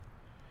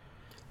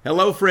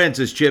Hello, friends.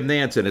 It's Jim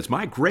Nanson. It's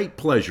my great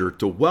pleasure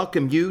to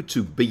welcome you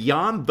to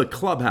Beyond the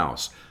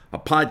Clubhouse, a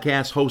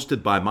podcast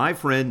hosted by my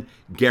friend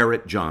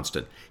Garrett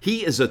Johnston.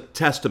 He is a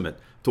testament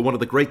to one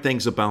of the great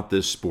things about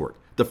this sport,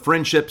 the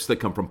friendships that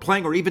come from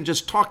playing or even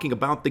just talking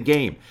about the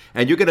game.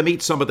 And you're going to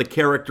meet some of the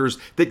characters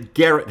that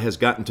Garrett has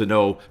gotten to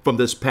know from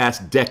this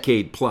past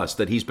decade plus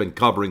that he's been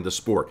covering the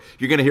sport.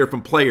 You're going to hear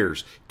from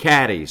players,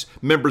 caddies,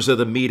 members of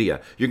the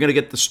media. You're going to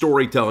get the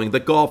storytelling,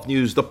 the golf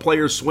news, the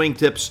players' swing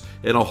tips,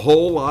 and a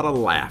whole lot of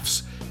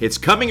laughs. It's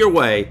coming your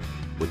way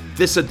with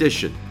this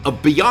edition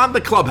of Beyond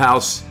the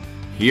Clubhouse.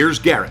 Here's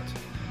Garrett.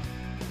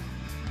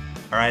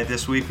 All right,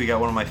 this week we got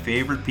one of my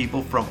favorite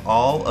people from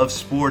all of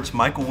sports,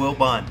 Michael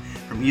Wilbon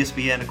from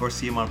ESPN. Of course,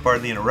 see him on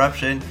Pardon the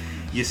Interruption.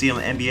 You see him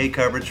on NBA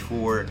coverage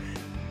for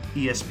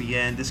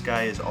ESPN. This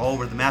guy is all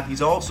over the map.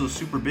 He's also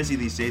super busy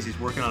these days. He's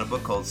working on a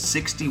book called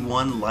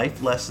 61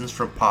 Life Lessons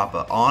from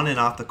Papa, on and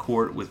off the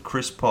court with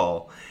Chris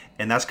Paul.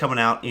 And that's coming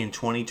out in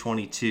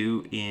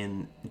 2022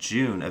 in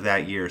June of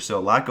that year. So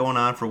a lot going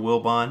on for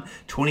Wilbon.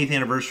 20th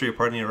anniversary of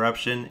Pardon the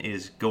Interruption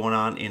is going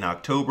on in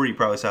October. You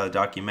probably saw the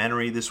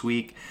documentary this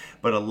week,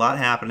 but a lot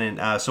happening.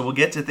 So we'll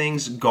get to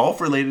things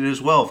golf related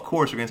as well. Of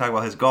course, we're going to talk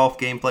about his golf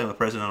game, playing with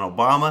President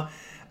Obama,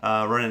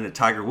 running into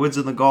Tiger Woods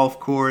on the golf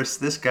course.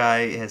 This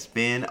guy has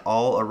been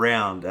all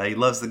around. He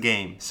loves the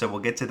game. So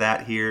we'll get to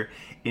that here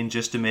in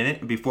just a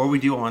minute. Before we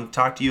do, I want to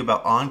talk to you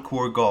about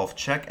Encore Golf.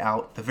 Check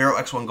out the Vero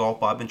X1 Golf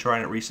Ball. I've been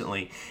trying it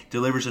recently. It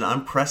delivers an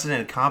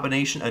unprecedented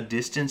combination of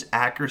distance,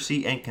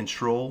 accuracy, and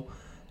control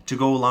to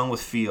go along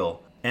with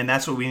feel. And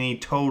that's what we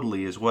need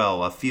totally as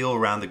well, a feel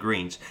around the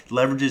greens. It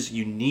leverages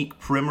unique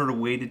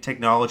perimeter-weighted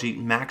technology,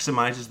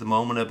 maximizes the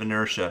moment of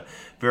inertia.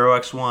 Vero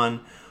X1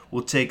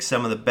 will take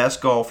some of the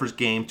best golfers'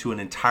 game to an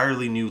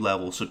entirely new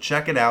level. So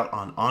check it out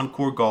on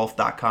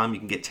EncoreGolf.com. You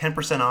can get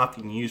 10% off.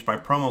 You can use my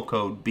promo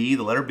code B,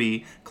 the letter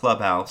B,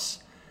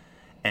 Clubhouse,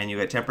 and you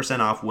get 10%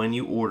 off when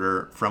you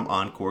order from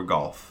Encore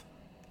Golf.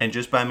 And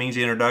just by means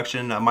of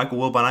introduction, Michael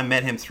Wilbon, I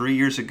met him 3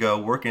 years ago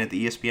working at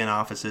the ESPN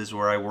offices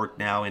where I work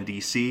now in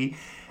D.C.,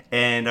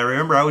 and I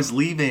remember I was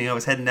leaving. I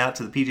was heading out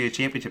to the PGA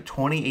Championship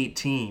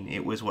 2018.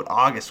 It was,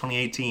 August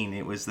 2018.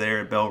 It was there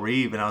at Belle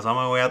Reve, and I was on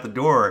my way out the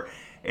door.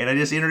 And I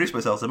just introduced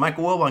myself. I said,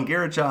 Michael Wilbon,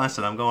 Garrett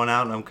Johnston. I'm going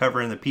out and I'm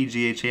covering the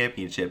PGA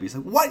Championship. He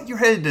said, what? You're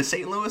headed to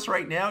St. Louis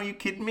right now? Are you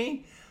kidding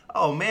me?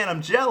 Oh, man,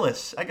 I'm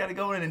jealous. I got to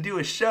go in and do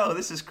a show.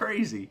 This is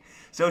crazy.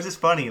 So it's just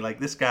funny. Like,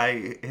 this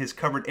guy has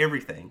covered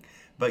everything.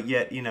 But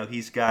yet,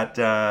 he's got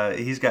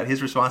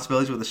his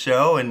responsibilities with the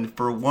show, and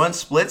for one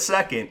split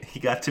second, he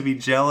got to be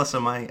jealous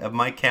of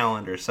my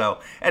calendar. So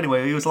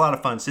anyway, it was a lot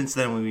of fun. Since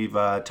then, we've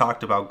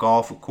talked about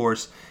golf, of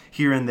course,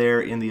 here and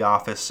there in the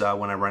office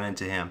when I run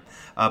into him.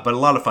 But a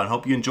lot of fun.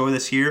 Hope you enjoy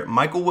this here.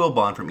 Michael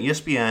Wilbon from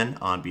ESPN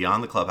on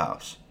Beyond the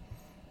Clubhouse.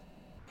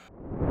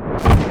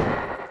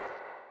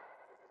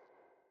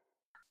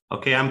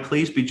 Okay, I'm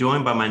pleased to be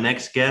joined by my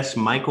next guest,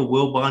 Michael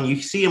Wilbon. You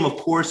see him, of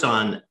course,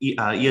 on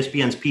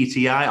ESPN's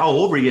PTI, all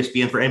over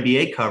ESPN for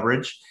NBA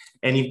coverage.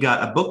 And you've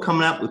got a book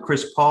coming out with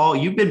Chris Paul.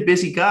 You've been a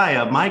busy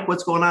guy. Mike,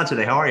 what's going on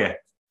today? How are you?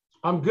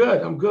 I'm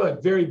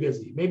good. Very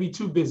busy. Maybe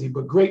too busy,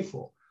 but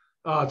grateful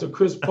to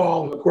Chris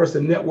Paul and, of course, the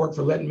network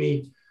for letting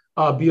me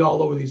be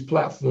all over these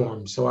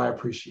platforms. So I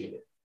appreciate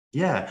it.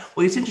 Yeah.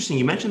 Well, it's interesting.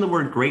 You mentioned the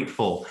word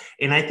grateful.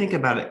 And I think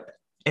about it.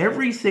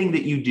 Everything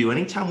that you do,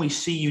 anytime we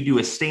see you do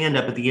a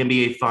stand-up at the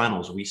NBA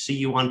Finals, we see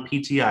you on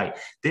PTI,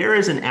 there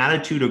is an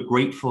attitude of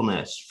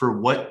gratefulness for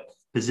what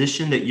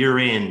position that you're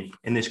in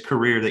this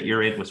career that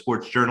you're in with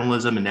sports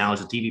journalism and now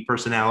as a TV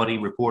personality,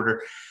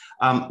 reporter.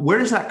 Where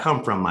does that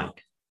come from,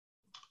 Mike?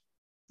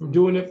 I'm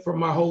doing it for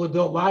my whole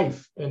adult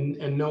life and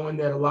knowing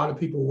that a lot of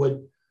people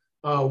would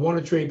want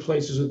to trade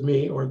places with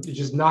me or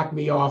just knock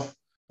me off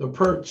the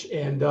perch,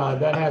 and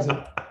that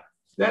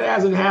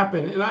hasn't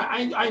happened. And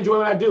I enjoy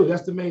what I do.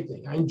 That's the main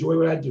thing. I enjoy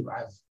what I do.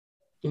 I've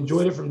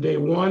enjoyed it from day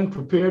one,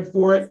 prepared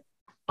for it,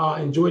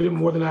 enjoyed it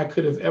more than I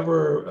could have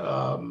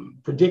ever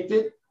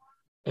predicted.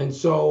 And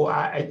so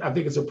I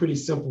think it's a pretty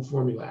simple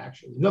formula,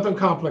 actually. Nothing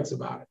complex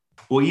about it.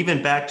 Well,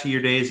 even back to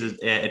your days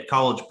at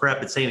college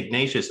prep at St.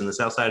 Ignatius in the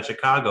south side of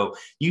Chicago,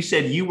 you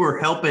said you were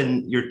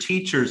helping your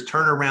teachers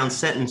turn around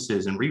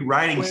sentences and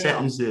rewriting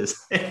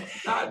sentences.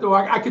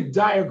 I could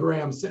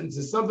diagram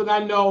sentences, something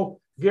I know.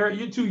 Garrett,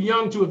 you're too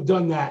young to have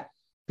done that.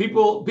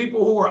 People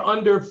who are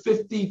under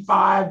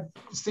 55,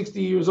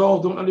 60 years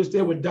old don't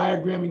understand what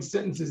diagramming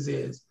sentences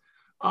is.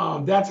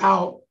 That's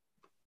how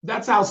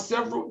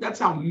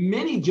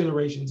many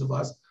generations of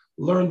us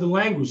learned the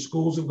language.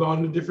 Schools have gone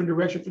in a different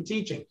direction for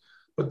teaching.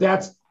 But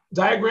that's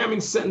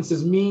diagramming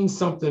sentences means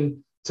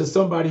something to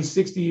somebody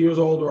 60 years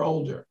old or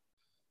older.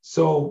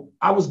 So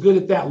I was good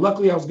at that.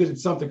 Luckily, I was good at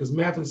something because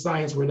math and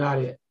science were not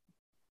it.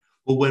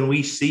 Well, when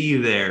we see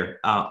you there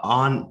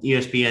on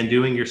ESPN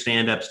doing your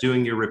stand-ups,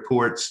 doing your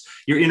reports,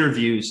 your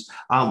interviews,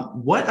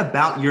 what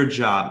about your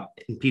job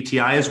in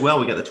PTI as well?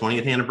 We got the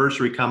 20th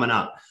anniversary coming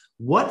up.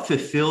 What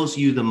fulfills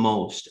you the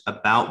most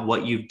about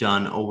what you've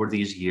done over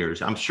these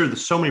years? I'm sure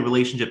there's so many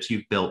relationships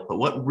you've built, but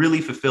what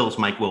really fulfills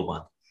Mike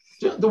Wilbon?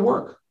 The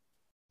work.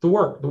 The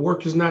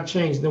work has not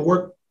changed. The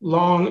work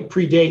long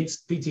predates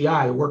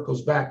PTI. The work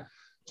goes back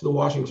to the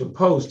Washington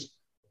Post.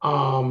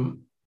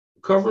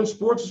 Covering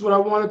sports is what I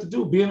wanted to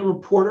do, being a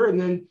reporter and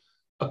then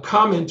a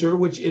commenter,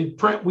 which in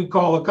print we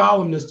call a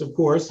columnist, of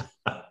course.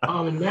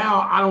 And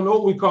now I don't know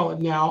what we call it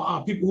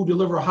now. People who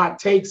deliver hot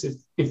takes,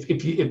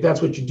 if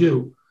that's what you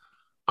do.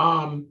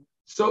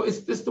 So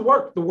it's the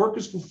work. The work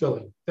is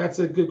fulfilling. That's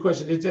a good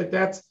question.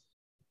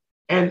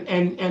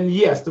 And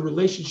yes, the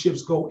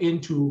relationships go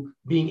into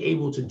being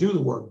able to do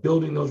the work,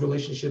 building those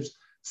relationships,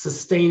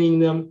 sustaining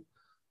them.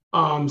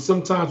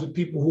 Sometimes with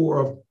people who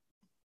are of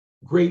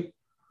great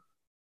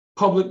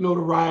public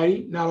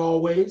notoriety, not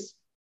always.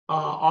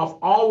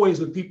 Always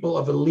with people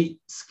of elite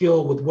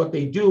skill with what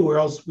they do, or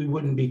else we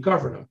wouldn't be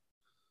covering them.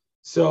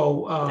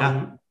 So,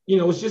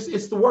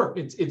 it's the work.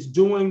 It's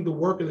doing the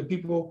work of the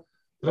people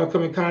that I've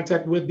come in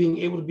contact with, being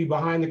able to be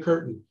behind the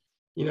curtain.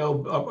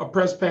 A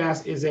press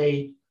pass is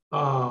a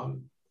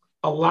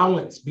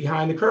allowance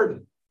behind the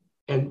curtain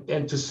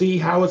and to see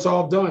how it's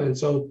all done. And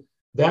so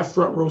that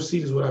front row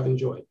seat is what I've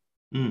enjoyed.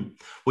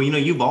 Well,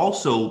 you've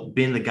also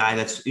been the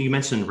guy you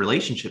mentioned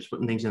relationships,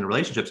 putting things into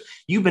relationships.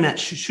 You've been at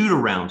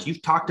shoot-arounds.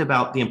 You've talked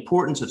about the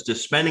importance of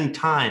just spending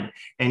time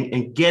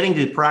and getting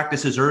to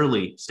practices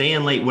early,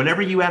 staying late,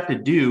 whatever you have to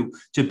do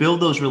to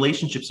build those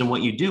relationships in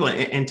what you do.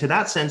 And to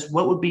that sense,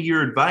 what would be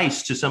your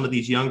advice to some of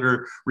these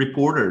younger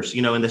reporters,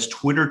 in this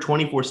Twitter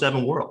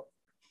 24/7 world?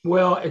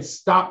 Well, it's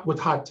stop with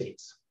hot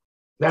takes.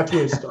 That's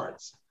where it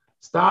starts.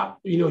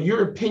 Stop.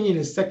 Your opinion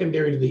is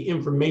secondary to the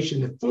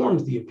information that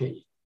forms the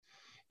opinion.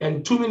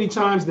 And too many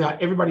times now,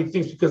 everybody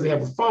thinks because they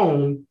have a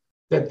phone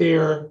that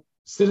they're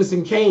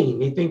Citizen Kane.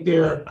 They think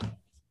they're,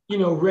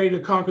 ready to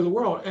conquer the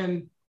world.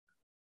 And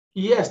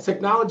yes,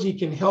 technology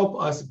can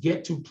help us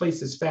get to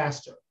places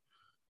faster.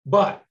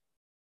 But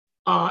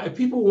if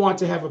people want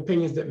to have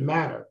opinions that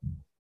matter,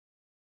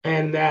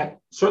 and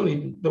that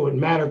certainly that would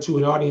matter to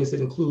an audience that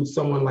includes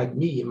someone like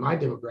me in my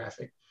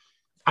demographic,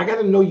 I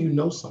got to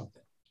know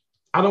something.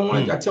 I don't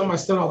want to, I tell my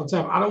son all the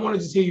time, I don't want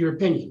to just hear your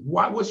opinion.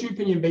 What's your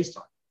opinion based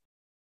on?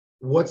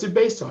 What's it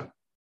based on?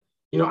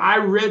 I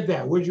read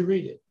that. Where'd you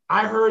read it?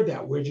 I heard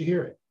that. Where'd you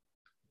hear it?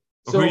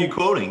 So, who are you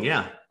quoting?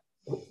 Yeah.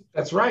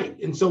 That's right.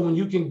 And so when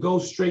you can go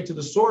straight to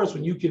the source,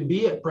 when you can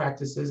be at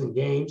practices and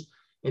games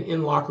and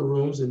in locker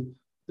rooms, and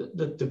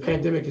the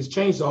pandemic has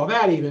changed all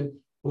that even,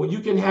 when you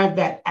can have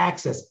that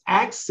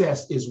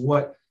access is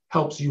what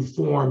helps you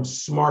form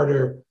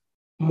smarter,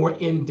 more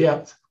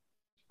in-depth,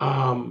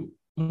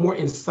 more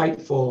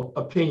insightful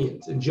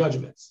opinions and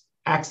judgments,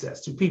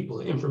 access to people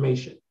and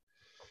information.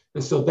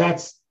 And so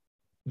that's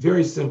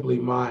very simply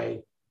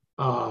my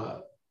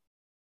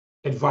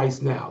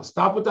advice now.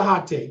 Stop with the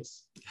hot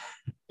takes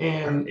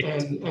and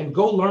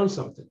go learn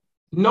something.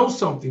 Know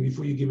something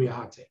before you give me a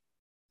hot take.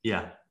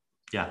 Yeah.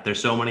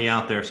 There's so many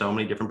out there, so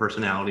many different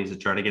personalities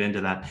that try to get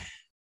into that.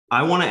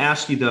 I want to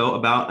ask you, though,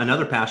 about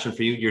another passion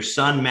for you, your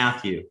son,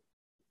 Matthew.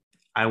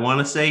 I want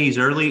to say he's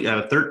early,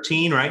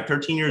 13, right?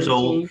 13 years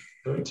old.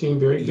 13,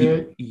 very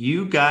good.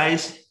 You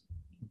guys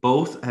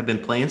both have been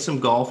playing some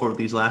golf over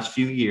these last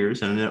few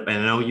years. And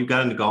I know you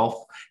got into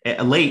golf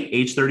at late,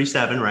 age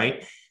 37,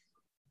 right?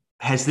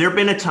 Has there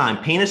been a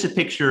time, paint us a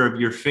picture of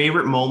your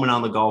favorite moment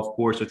on the golf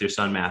course with your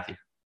son, Matthew?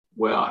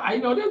 Well, I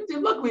know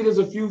luckily there's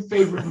a few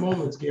favorite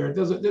moments, Garrett.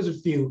 There's a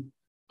few.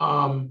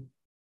 I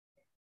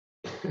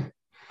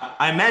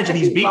imagine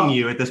he's beating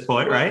you at this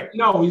point, right?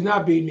 No, he's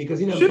not beating me because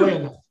he doesn't play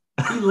enough.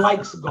 He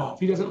likes golf.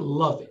 He doesn't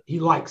love it. He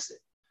likes it.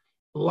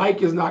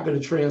 Like is not going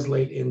to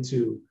translate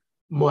into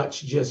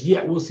much just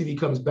yet. We'll see if he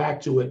comes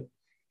back to it.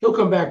 He'll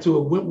come back to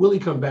it. Will he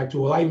come back to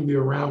it? Will I even be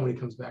around when he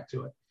comes back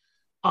to it?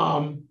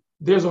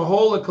 There's a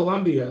hole at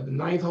Columbia, the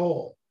 9th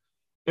hole,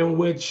 in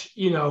which,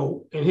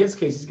 in his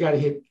case, he's got to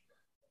hit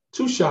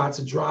 2 shots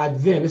to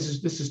drive then. This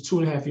is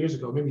 2.5 years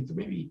ago.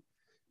 Maybe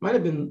might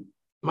have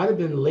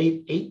been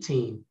late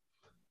 18.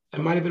 It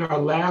might have been our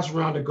last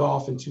round of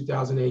golf in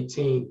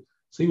 2018.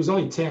 So he was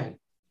only 10.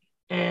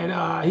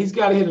 And he's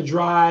got to hit a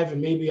drive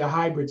and maybe a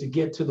hybrid to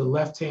get to the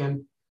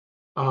left-hand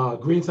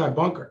greenside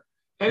bunker.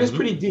 And it's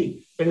pretty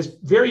deep. And it's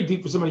very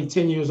deep for somebody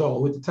 10 years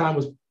old, who at the time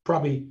was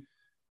probably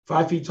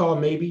 5 feet tall,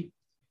 maybe,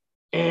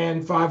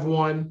 and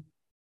 5'1".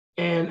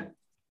 And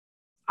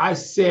I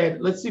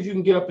said, let's see if you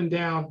can get up and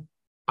down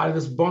out of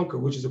this bunker,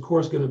 which is, of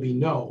course, going to be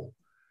no.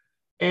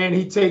 And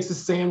he takes a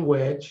sand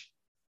wedge.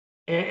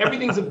 And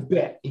everything's a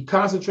bet. He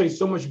concentrates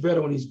so much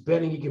better when he's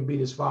betting he can beat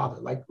his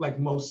father, like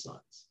most sons.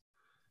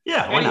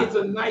 Yeah, why and not? It's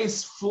a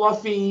nice,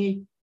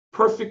 fluffy,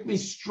 perfectly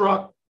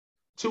struck,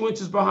 2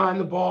 inches behind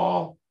the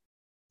ball,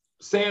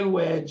 sand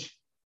wedge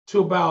to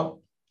about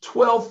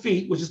 12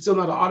 feet, which is still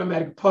not an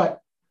automatic putt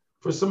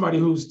for somebody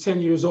who's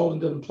 10 years old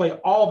and doesn't play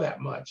all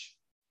that much.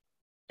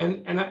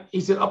 And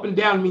he said, up and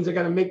down means I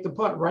got to make the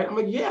putt, right? I'm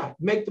like, yeah,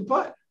 make the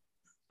putt.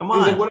 Come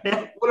on. Like,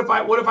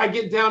 what if I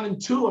get down in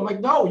 2? I'm like,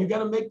 no, you got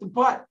to make the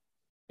putt.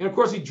 And of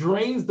course, he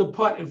drains the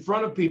putt in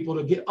front of people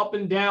to get up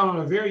and down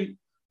on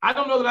I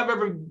don't know that I've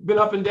ever been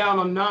up and down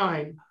on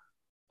 9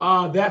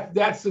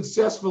 that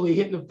successfully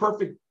hitting the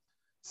perfect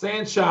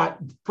sand shot,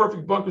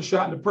 perfect bunker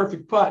shot, and the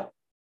perfect putt.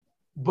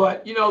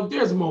 But,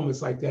 there's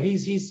moments like that.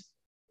 He's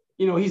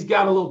he's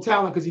got a little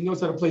talent because he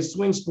knows how to play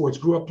swing sports.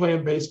 Grew up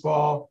playing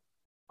baseball,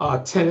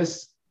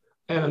 tennis,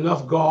 and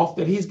enough golf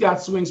that he's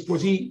got swing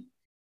sports. He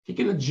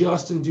can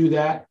adjust and do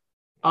that.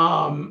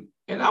 And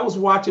I was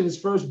watching his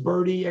first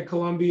birdie at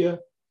Columbia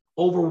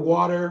over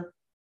water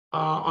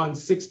on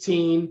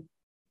 16.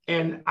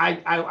 And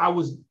I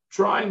was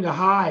trying to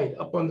hide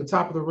up on the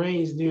top of the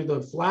range near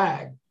the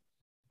flag.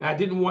 And I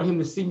didn't want him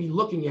to see me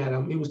looking at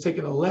him. He was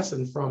taking a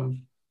lesson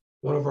from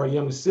one of our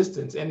young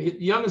assistants. And the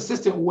young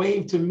assistant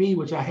waved to me,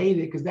 which I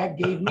hated because that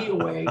gave me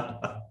away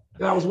that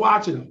I was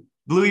watching him.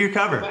 Blew your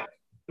cover.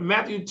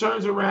 Matthew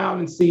turns around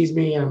and sees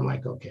me, and I'm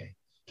like, okay,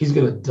 he's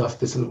going to duff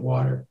this in the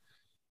water.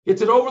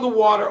 Hits it over the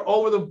water,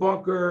 over the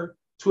bunker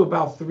to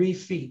about 3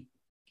 feet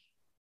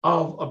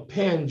of a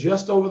pin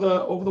just over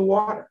the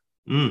water,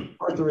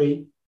 par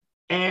 3.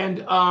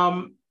 And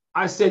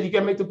I said, you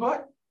got to make the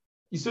putt.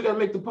 You still got to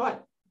make the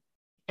putt.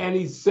 And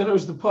he center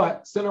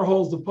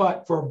holds the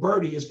putt for a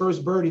birdie, his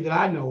first birdie that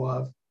I know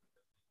of.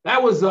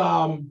 That was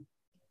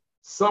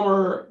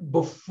summer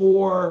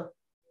before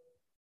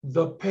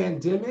the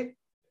pandemic.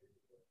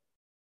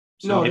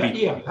 So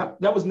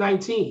that was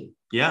 19.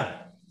 Yeah.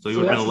 So you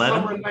would have been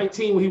 11. Summer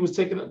 19 when he was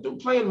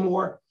playing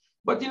more.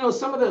 But,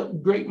 some of the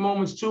great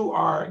moments too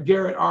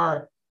Garrett,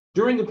 are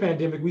during the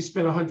pandemic, we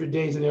spent 100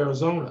 days in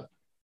Arizona.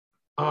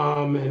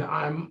 And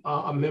I'm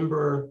a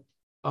member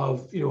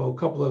of, a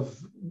couple of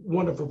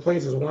wonderful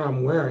places where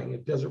I'm wearing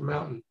at Desert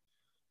Mountain.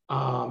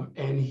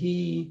 And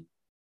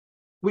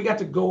we got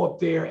to go up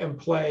there and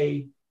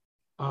play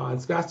in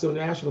Scottsdale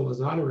National as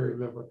an honorary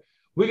member.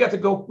 We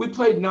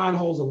played 9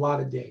 holes a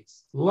lot of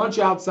days, lunch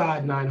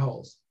outside 9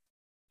 holes.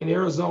 In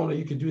Arizona,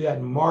 you could do that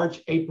in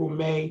March, April,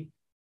 May.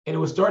 And it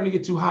was starting to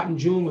get too hot in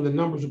June when the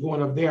numbers were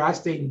going up there. I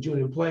stayed in June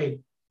and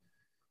played.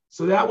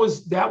 So that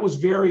was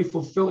very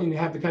fulfilling to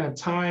have the kind of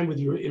time with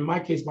in my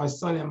case, my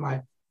son and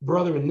my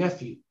brother and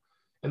nephew.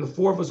 And the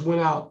 4 of us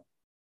went out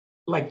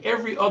like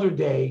every other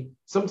day,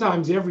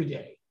 sometimes every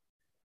day,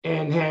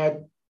 and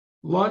had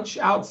lunch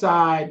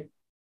outside,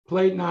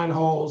 played 9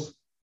 holes,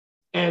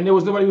 and there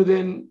was nobody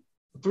within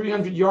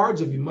 300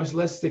 yards of you, much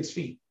less 6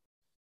 feet.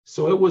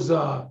 So it was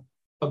a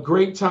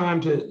great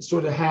time to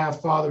sort of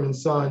have father and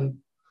son,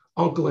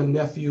 uncle and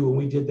nephew, and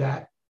we did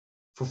that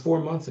for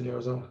 4 months in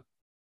Arizona.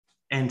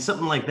 And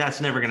something like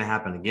that's never going to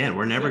happen again.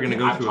 We're never going to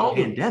go through a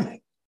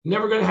pandemic.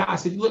 Never going to happen.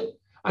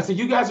 I said,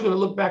 you guys are going to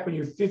look back when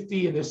you're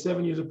 50 and they're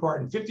 7 years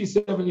apart and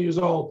 57 years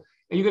old,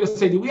 and you're going to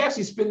say, did we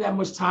actually spend that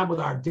much time with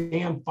our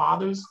damn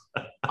fathers?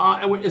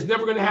 And it's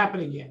never going to happen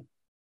again.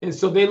 And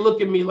so they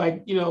look at me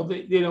like, they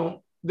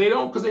don't,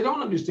 because they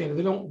don't understand it.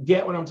 They don't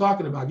get what I'm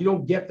talking about. You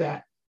don't get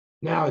that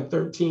now at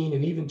 13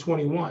 and even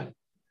 21.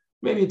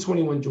 Maybe at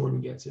 21, Jordan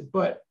gets it.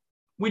 But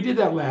we did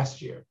that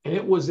last year, and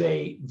it was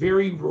a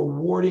very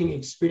rewarding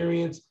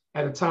experience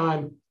at a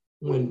time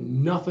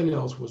when nothing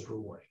else was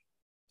rewarding.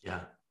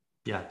 Yeah.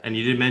 Yeah. And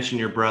you did mention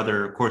your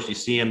brother. Of course, you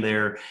see him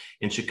there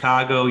in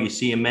Chicago. You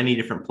see him many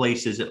different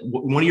places.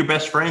 One of your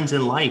best friends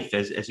in life,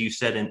 as you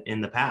said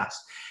in the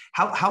past.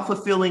 How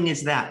fulfilling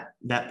is that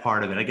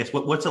part of it? I guess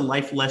what's a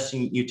life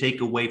lesson you take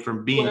away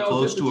from being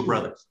close to a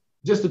brother?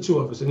 Just the 2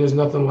 of us. And there's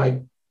nothing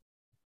like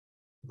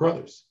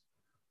brothers.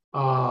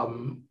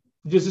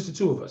 Just the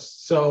 2 of us.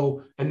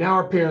 So, and now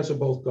our parents are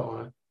both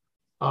gone.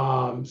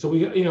 So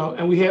we,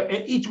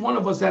 and each one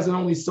of us has an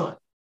only son.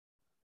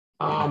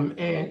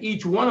 And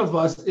each one of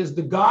us is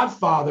the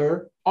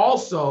godfather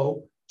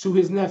also to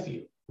his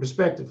nephew,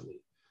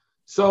 respectively.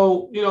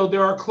 So,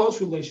 there are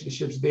close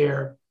relationships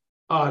there,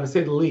 to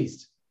say the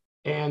least.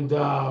 And,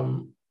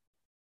 I'm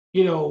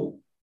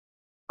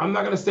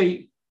not going to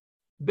say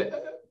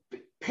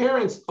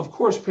parents, of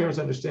course, parents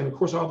understand. Of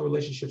course, all the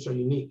relationships are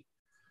unique.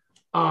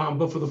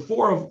 But for the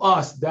 4 of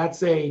us,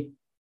 that's a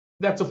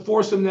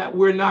foursome that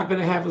we're not going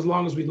to have as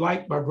long as we'd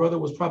like. My brother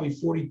was probably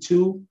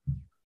 42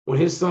 when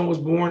his son was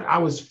born. I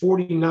was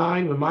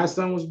 49 when my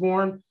son was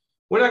born.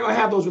 We're not going to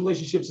have those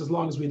relationships as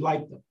long as we'd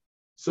like them.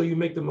 So you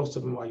make the most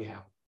of them while you have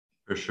them.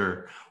 For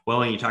sure.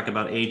 Well, and you talk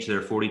about age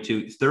there,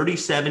 42,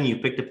 37, you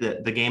picked up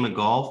the game of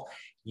golf.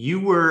 You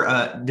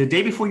were the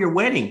day before your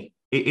wedding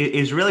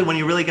is really when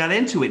you really got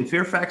into it in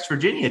Fairfax,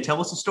 Virginia.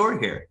 Tell us the story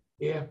here.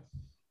 Yeah.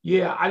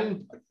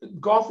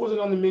 Golf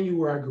wasn't on the menu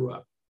where I grew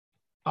up.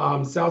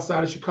 South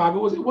side of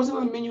Chicago. It wasn't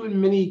on the menu in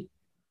many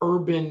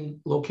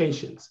urban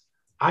locations.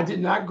 I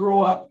did not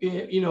grow up,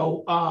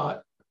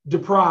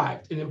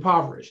 deprived and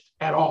impoverished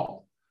at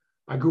all.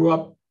 I grew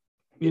up,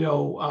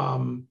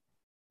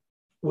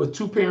 with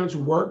 2 parents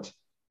who worked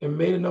and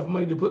made enough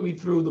money to put me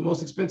through the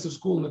most expensive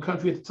school in the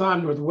country at the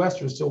time,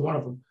 Northwestern, still one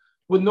of them,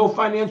 with no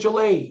financial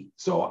aid.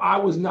 So I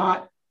was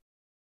not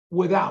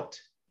without.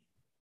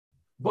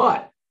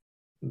 But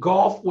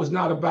golf was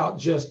not about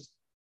just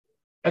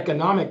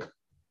economic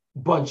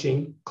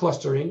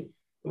clustering.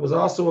 It was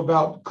also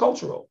about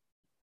cultural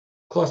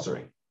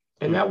clustering.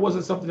 And that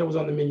wasn't something that was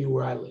on the menu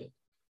where I lived.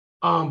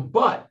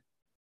 But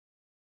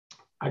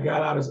I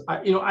got out as,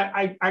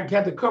 I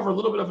had to cover a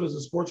little bit of it as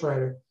a sports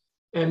writer.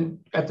 And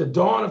at the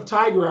dawn of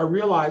Tiger, I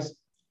realized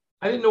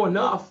I didn't know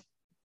enough.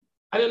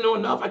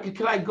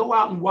 Could I go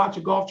out and watch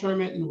a golf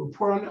tournament and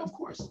report on it? Of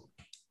course.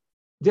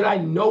 Did I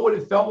know what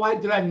it felt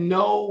like? Did I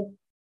know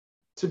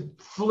to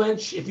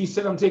flinch if he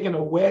said I'm taking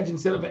a wedge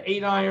instead of an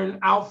 8-iron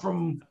out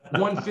from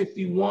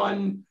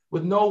 151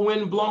 with no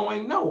wind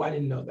blowing? No, I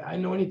didn't know that. I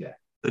didn't know any of that.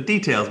 The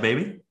details,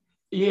 baby.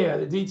 Yeah,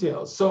 the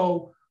details.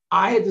 So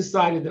I had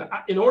decided that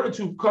in order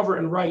to cover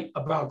and write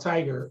about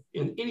Tiger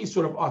in any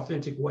sort of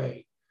authentic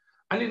way,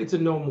 I needed to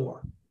know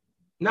more.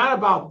 Not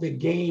about the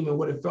game and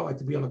what it felt like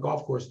to be on the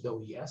golf course,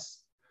 though, yes,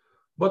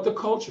 but the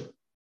culture.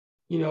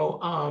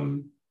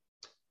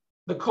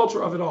 The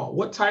culture of it all.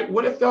 What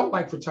it felt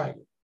like for Tiger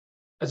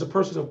as a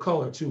person of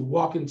color to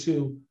walk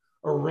into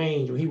a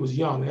range when he was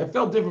young. And it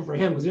felt different for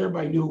him because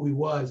everybody knew who he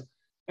was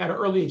at an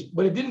early age.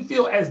 But it didn't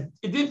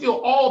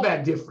feel all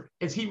that different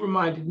as he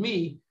reminded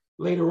me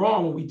later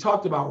on when we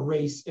talked about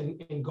race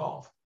in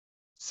golf.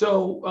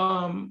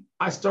 So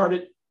I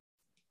started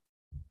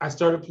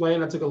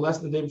playing. I took a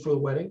lesson the day before the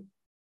wedding,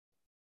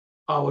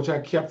 which I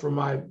kept from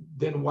my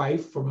then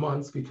wife for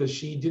months because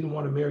she didn't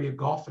want to marry a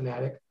golf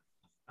fanatic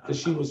because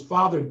she was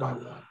fathered by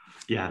one.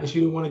 Yeah. And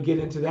she didn't want to get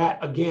into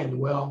that again.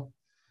 Well,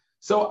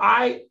 so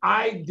I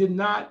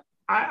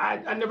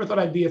never thought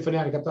I'd be a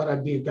fanatic. I thought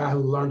I'd be a guy who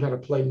learned how to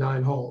play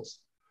 9 holes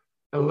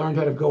and learned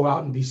how to go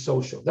out and be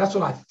social. That's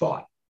what I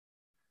thought.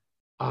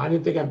 I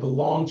didn't think I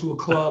belonged to a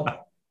club.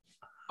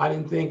 I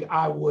didn't think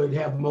I would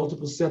have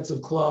multiple sets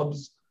of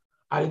clubs.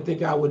 I didn't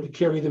think I would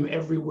carry them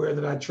everywhere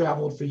that I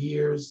traveled for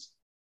years,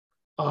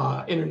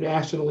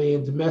 internationally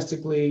and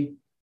domestically.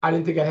 I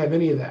didn't think I'd have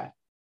any of that.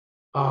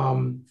 I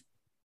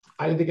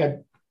didn't think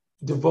I'd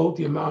devote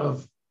the amount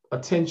of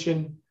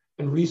attention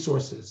and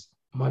resources,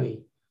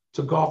 money,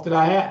 to golf that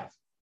I have,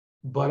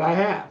 but I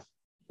have.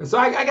 And so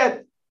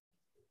I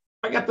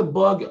got the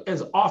bug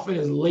as often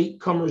as late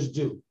comers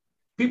do.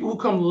 People who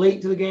come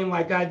late to the game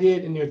like I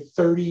did in their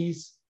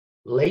 30s,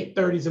 late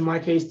 30s in my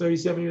case,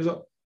 37 years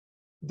old,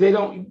 they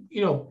don't,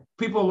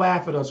 people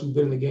laugh at us who've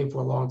been in the game for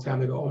a long time.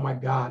 They go, oh my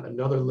God,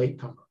 another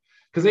latecomer.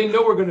 Because they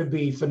know we're going to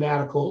be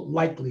fanatical,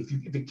 likely.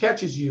 If it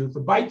catches you, if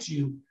it bites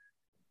you,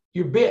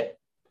 you're bit.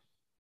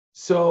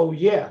 So,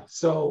 yeah.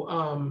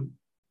 So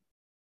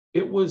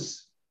it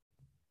was,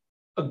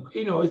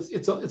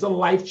 it's a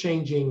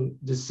life-changing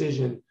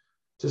decision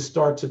to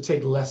start to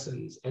take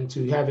lessons and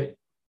to have it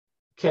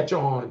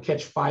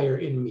catch fire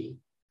in me.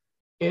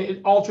 And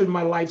it altered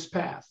my life's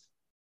path,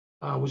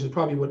 which is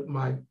probably what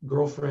my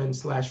girlfriend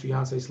 /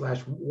 fiance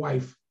 /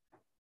 wife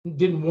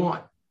didn't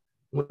want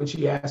when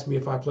she asked me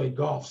if I played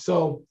golf.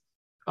 So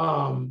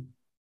I'm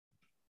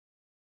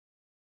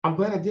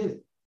glad I did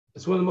it.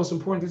 It's one of the most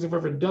important things I've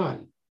ever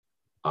done.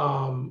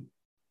 And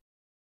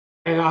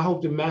I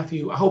hope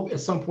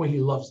at some point he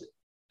loves it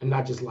and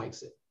not just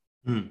likes it.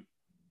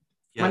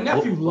 Yeah, my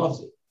nephew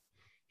loves it.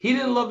 He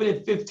didn't love it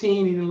at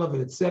 15. He didn't love it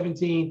at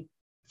 17.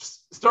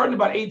 Starting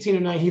about 18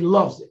 or 19, he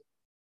loves it.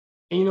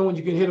 And when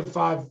you can hit a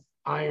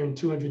 5-iron,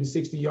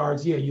 260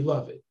 yards, yeah, you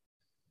love it.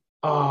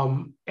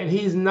 And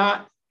he's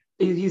not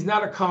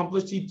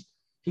accomplished. He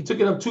took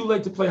it up too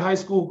late to play high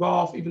school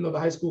golf, even though the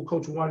high school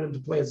coach wanted him to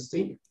play as a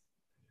senior.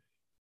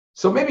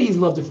 So maybe he's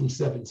loved it from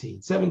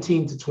 17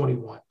 to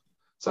 21.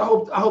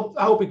 So I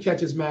hope it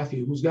catches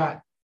Matthew, who's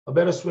got a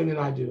better swing than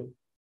I do.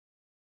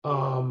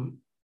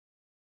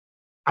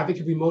 I think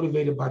he'll be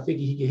motivated by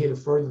thinking he can hit it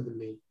further than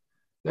me.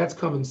 That's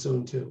coming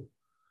soon too.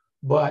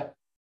 But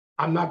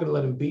I'm not going to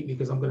let him beat me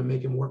because I'm going to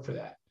make him work for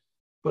that.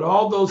 But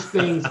all those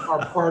things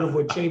are part of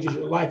what changes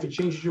your life. It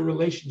changes your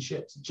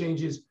relationships. It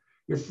changes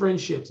your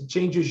friendships. It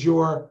changes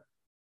your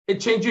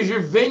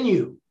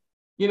venue.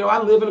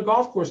 I live in a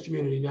golf course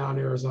community now in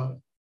Arizona.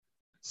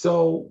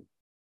 So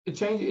it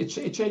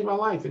changed my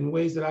life in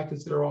ways that I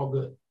consider all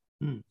good.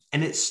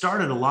 And it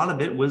started, a lot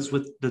of it was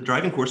with the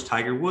driving course,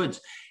 Tiger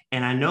Woods.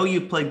 And I know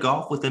you played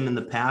golf with him in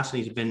the past,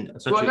 and he's been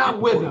such a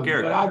not with him,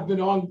 character. But I've been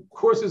on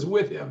courses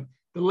with him.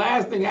 The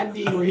last thing I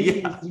need where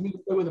he needs me to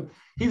play with him.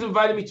 He's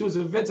invited me to his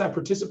events I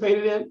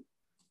participated in.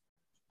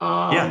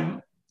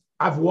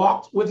 I've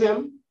walked with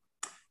him.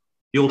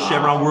 The old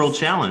Chevron World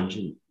Challenge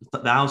in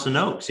Thousand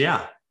Oaks,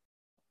 yeah.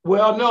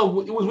 Well,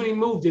 no, it was when he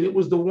moved it. It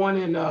was the one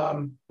in,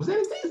 was that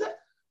anything? Is that?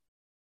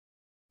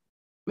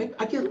 Maybe,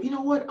 I guess, you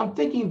know what? I'm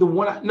thinking the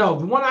one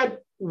I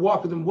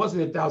walked with him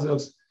wasn't at Thousand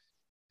Oaks.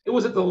 It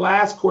was at the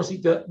last course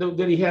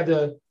that he had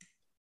the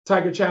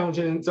Tiger Challenge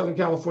in Southern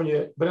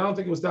California, but I don't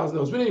think it was Thousand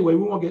Oaks. But anyway,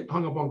 we won't get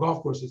hung up on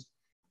golf courses.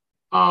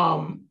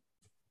 I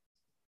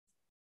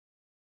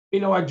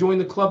joined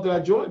the club that I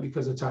joined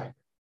because of Tiger.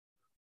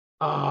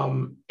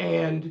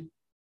 And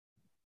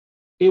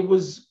it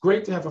was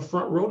great to have a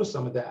front row to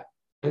some of that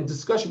and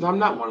discussion. I'm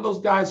not one of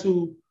those guys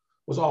who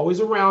was always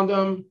around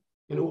him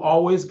and who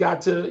always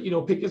got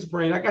to, pick his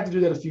brain. I got to do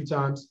that a few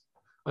times,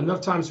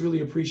 enough times to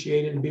really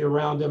appreciate it and be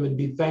around him and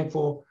be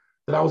thankful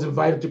that I was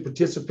invited to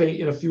participate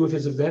in a few of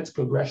his events,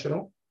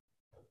 congressional,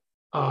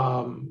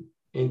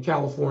 in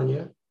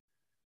California,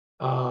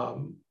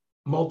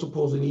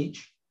 multiples in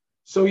each.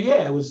 So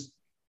yeah, it was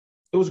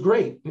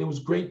great. And it was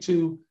great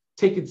to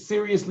take it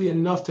seriously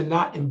enough to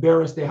not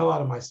embarrass the hell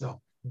out of myself.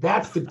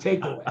 That's the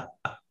takeaway.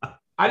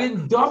 I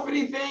didn't dump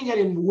anything. I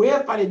didn't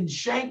whiff. I didn't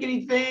shank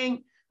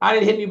anything. I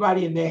didn't hit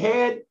anybody in the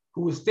head.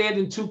 who was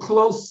standing too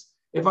close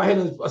if I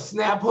hit a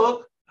snap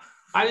hook.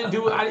 I didn't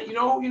do it.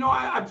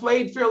 I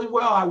played fairly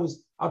well.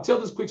 I'll tell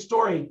this quick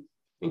story.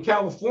 In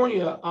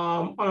California,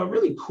 on a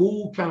really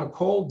cool, kind of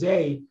cold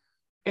day,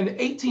 and the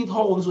 18th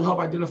hole, this will help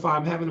identify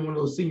I'm having one of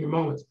those senior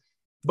moments.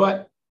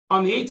 But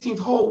on the 18th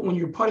hole, when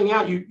you're putting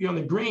out, you're on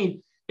the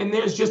green, and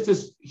there's just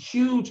this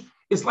huge,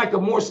 it's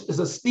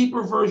a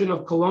steeper version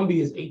of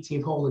Columbia's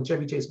 18th hole in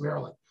Chevy Chase,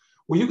 Maryland,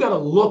 where you got to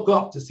look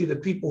up to see the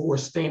people who are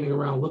standing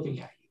around looking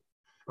at you.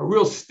 A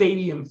real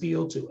stadium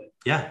feel to it.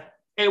 Yeah.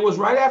 And it was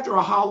right after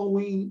a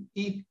Halloween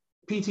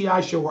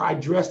PTI show where I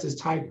dressed as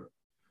Tiger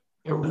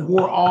and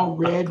wore all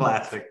red,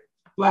 classic,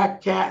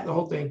 black cat, the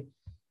whole thing.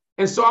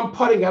 And so I'm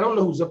putting, I don't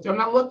know who's up there. I'm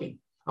not looking.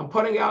 I'm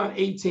putting out an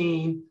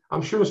 18.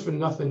 I'm sure it's for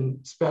nothing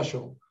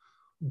special,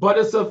 but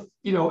it's a,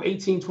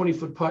 18,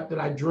 20-foot putt that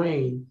I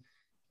drain.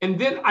 And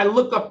then I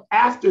look up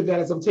after that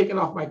as I'm taking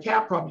off my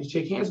cap, probably to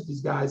shake hands with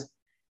these guys.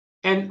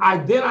 And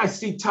I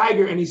see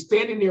Tiger, and he's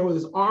standing there with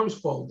his arms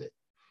folded.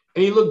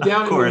 And he looked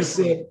down at me and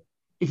said,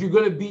 if you're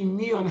going to be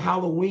me on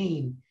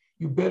Halloween,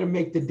 you better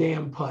make the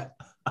damn putt,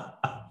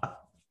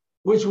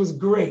 which was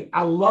great.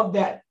 I love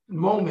that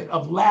moment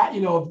of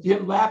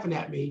him laughing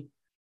at me,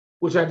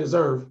 which I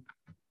deserve.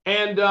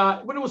 And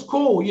but it was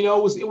cool,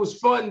 it was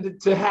fun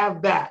to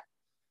have that.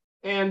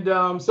 And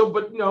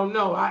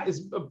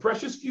it's a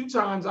precious few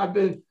times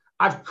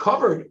I've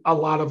covered a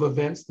lot of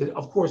events that,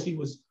 of course, he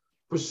was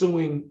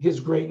pursuing his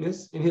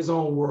greatness in his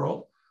own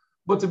world,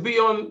 but to be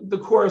on the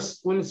course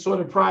when it's sort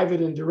of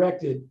private and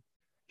directed,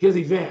 his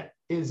event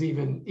is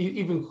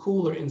even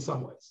cooler in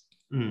some ways.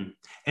 Mm.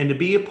 And to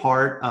be a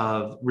part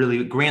of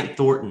really Grant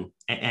Thornton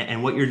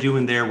and what you're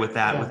doing there with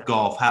that, with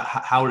golf,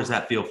 how does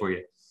that feel for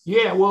you?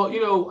 Yeah,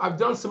 well, I've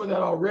done some of that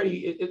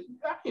already.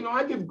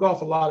 I give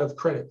golf a lot of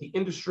credit. The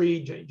industry,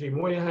 Jay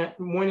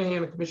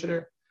Moynihan, the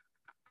commissioner,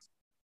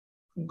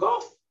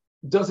 golf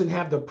doesn't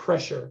have the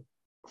pressure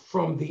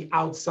from the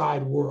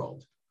outside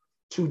world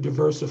to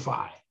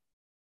diversify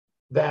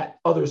that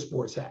other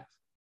sports have.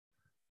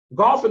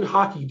 Golf and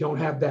hockey don't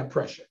have that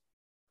pressure.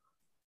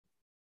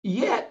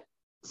 Yet,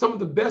 some of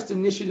the best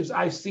initiatives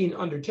I've seen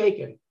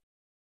undertaken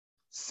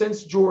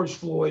since George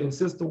Floyd and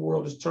since the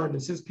world has turned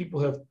and since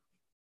people have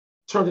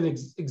turned an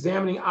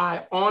examining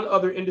eye on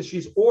other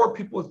industries or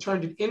people have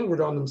turned it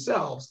inward on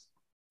themselves,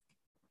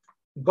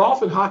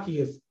 golf and hockey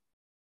have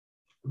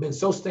been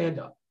so stand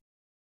up.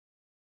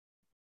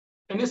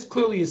 And this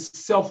clearly is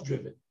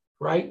self-driven,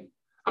 right?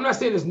 I'm not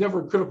saying there's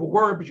never a critical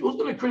word, but who's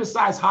going to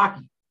criticize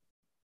hockey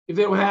if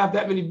they don't have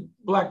that many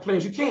Black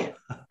players? You can't.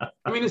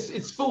 I mean,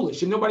 it's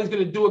foolish, and nobody's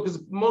going to do it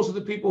because most of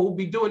the people who'll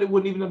be doing it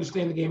wouldn't even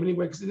understand the game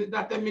anyway, because there's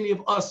not that many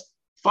of us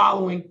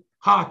following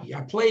hockey.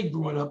 I played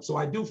growing up, so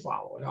I do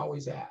follow it. I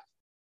always have.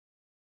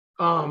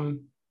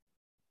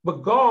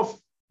 But golf,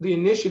 the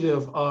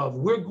initiative of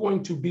we're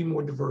going to be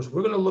more diverse.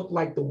 We're going to look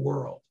like the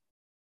world.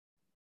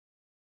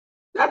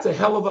 That's a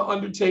hell of an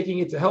undertaking.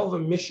 It's a hell of a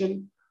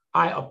mission.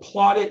 I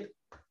applaud it.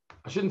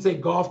 I shouldn't say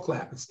golf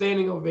clap. It's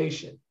standing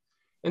ovation.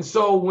 And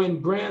so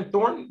when Grant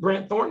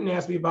Thornton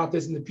asked me about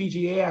this and the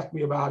PGA asked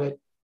me about it,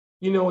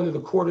 and they're the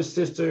Quarter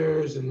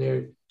Sisters and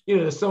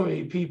there's so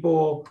many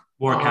people.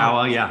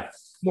 Morikawa,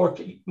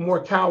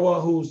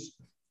 Morikawa, who's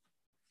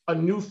a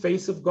new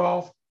face of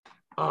golf.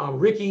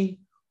 Ricky,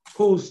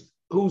 who's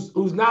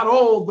not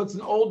old, but's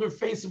an older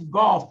face of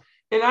golf.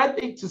 And I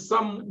think to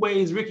some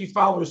ways, Ricky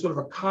Fowler is sort of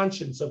a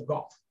conscience of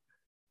golf,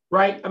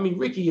 right? I mean,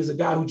 Ricky is a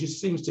guy who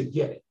just seems to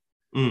get it.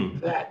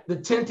 That the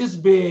tent is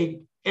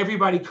big,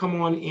 everybody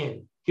come on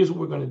in. Here's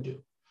what we're going to do.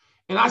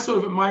 And I sort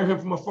of admire him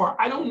from afar.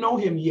 I don't know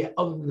him yet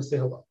other than to say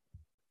hello.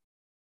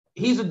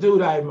 He's a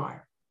dude I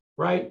admire,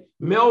 right?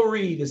 Mel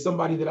Reed is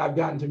somebody that I've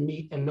gotten to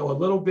meet and know a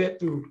little bit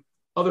through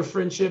other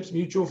friendships,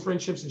 mutual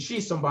friendships. And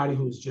she's somebody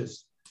who's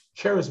just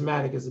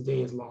charismatic as the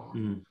day is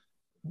long.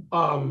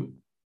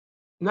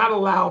 Not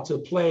allowed to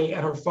play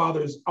at her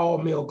father's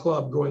all-male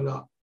club growing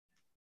up,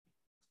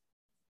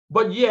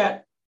 but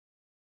yet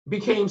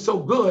became so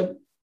good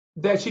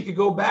that she could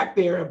go back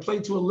there and play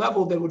to a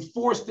level that would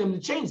force them to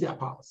change that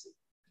policy.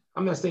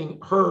 I'm not saying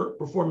her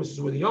performances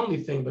were the only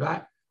thing, but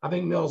I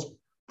think Mel's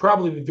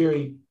probably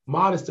very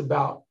modest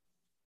about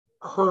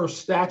her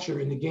stature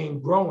in the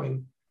game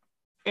growing.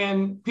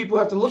 And people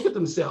have to look at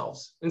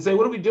themselves and say,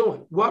 what are we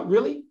doing? What,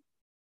 really?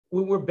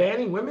 We're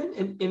banning women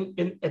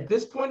in at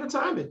this point in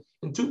time,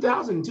 in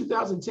 2000, in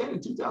 2010, in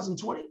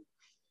 2020.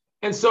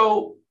 And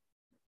so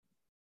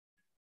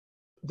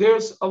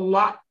there's a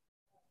lot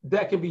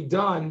that can be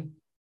done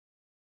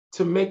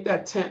to make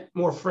that tent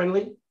more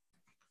friendly,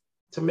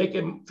 to make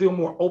it feel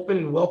more open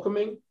and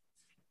welcoming.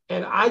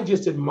 And I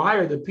just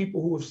admire the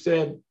people who have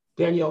said,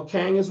 Danielle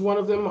Kang is one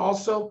of them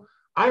also.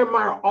 I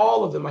admire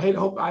all of them.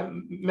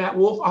 Matt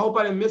Wolf, I hope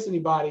I didn't miss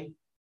anybody.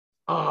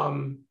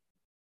 I'll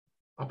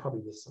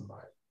probably miss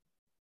somebody.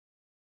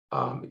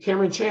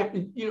 Cameron Champ,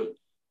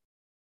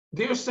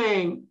 they're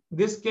saying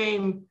this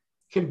game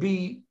can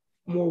be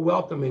more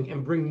welcoming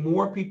and bring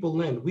more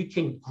people in. We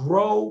can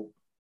grow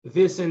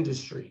this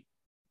industry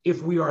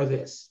if we are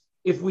this,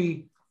 if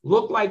we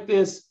look like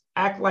this,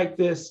 act like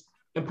this,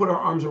 and put our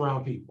arms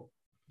around people.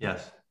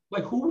 Yes.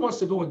 Like, who wants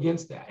to go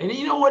against that? And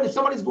you know what? If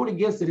somebody's going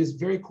against it, it's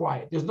very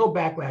quiet. There's no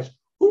backlash.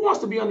 Who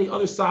wants to be on the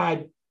other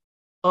side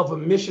of a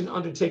mission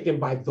undertaken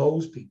by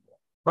those people,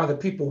 by the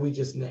people we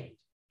just named,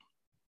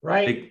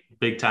 right?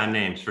 Big time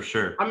names for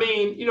sure. I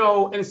mean,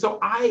 and so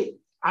I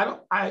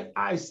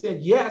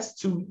said yes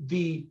to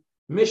the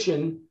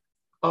mission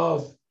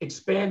of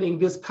expanding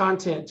this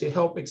content to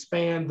help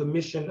expand the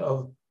mission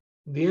of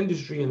the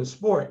industry and the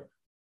sport.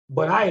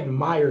 But I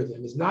admire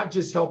them. It's not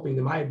just helping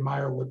them. I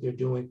admire what they're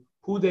doing,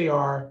 who they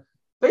are.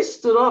 They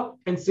stood up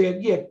and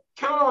said, yeah,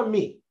 count on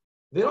me.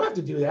 They don't have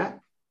to do that.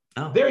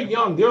 Oh. They're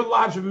young. Their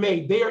lives are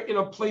made. They are in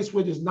a place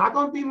where there's not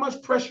going to be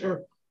much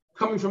pressure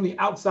coming from the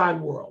outside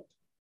world.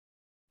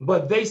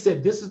 But they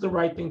said, this is the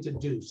right thing to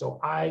do. So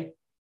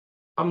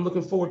I'm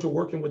looking forward to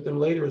working with them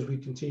later as we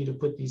continue to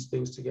put these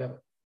things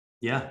together.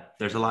 Yeah,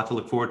 there's a lot to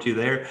look forward to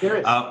there. There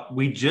is.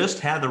 We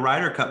just had the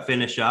Ryder Cup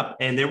finish up,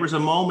 and there was a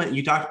moment,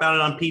 you talked about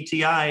it on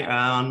PTI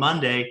on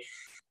Monday.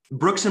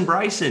 Brooks and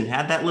Bryson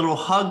had that little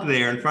hug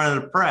there in front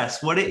of the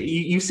press.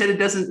 You said it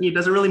doesn't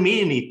really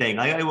mean anything.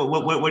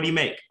 What do you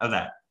make of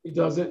that? It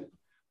doesn't.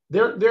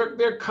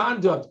 Their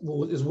conduct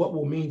is what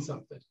will mean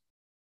something.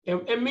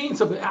 And it means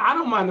something. I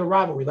don't mind the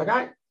rivalry.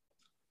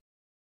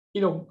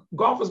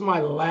 Golf is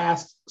my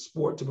last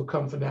sport to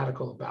become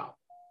fanatical about.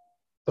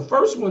 The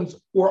first ones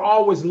were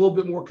always a little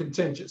bit more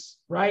contentious,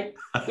 right?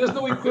 There's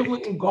no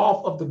equivalent in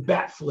golf of the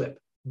bat flip.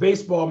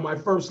 Baseball, my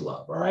first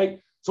love, all right?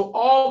 So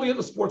all the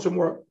other sports are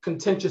more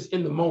contentious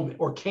in the moment,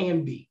 or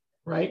can be,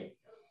 right?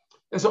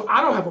 And so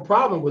I don't have a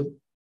problem with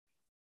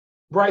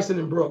Bryson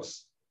and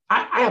Brooks.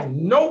 I have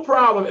no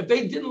problem if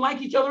they didn't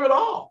like each other at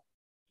all.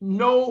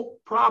 No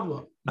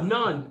problem,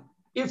 none.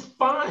 It's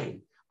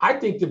fine. I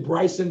think that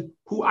Bryson,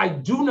 who I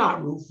do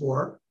not root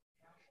for,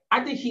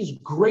 I think he's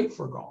great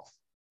for golf.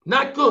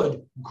 Not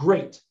good,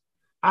 great.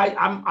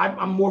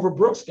 I'm more of a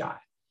Brooks guy.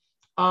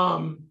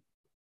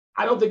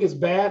 I don't think it's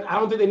bad. I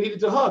don't think they needed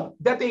to hug.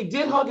 That they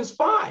did hug is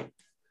fine.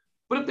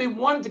 But if they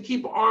wanted to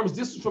keep arms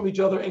distance from each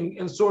other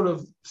and sort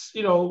of,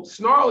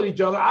 snarl at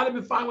each other, I'd have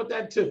been fine with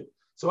that too.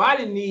 So I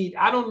don't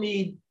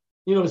need,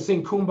 to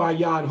sing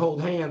Kumbaya and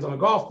hold hands on a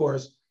golf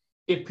course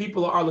if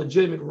people are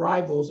legitimate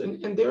rivals,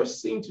 and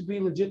theirs seem to be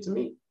legit to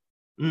me.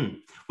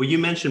 Well, you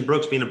mentioned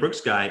Brooks being a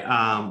Brooks guy.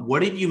 What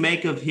did you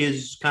make of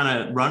his kind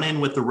of run-in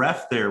with the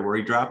ref there, where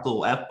he dropped a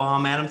little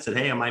F-bomb at him, said,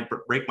 hey, I might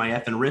break my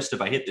effing wrist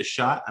if I hit this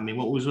shot? I mean,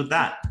 what was with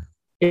that?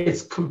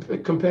 It's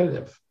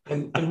competitive,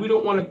 and we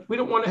don't want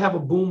to have a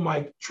boom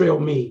mic trail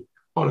me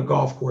on a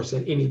golf course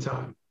at any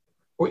time,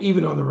 or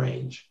even on the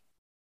range.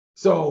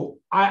 So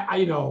I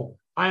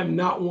am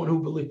not one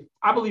who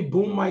I believe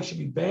boom mic should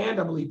be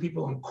banned. I believe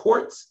people on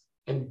courts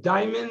and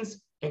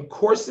diamonds and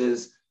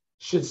courses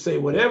should say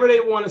whatever they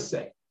want to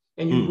say.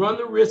 And you run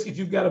the risk, if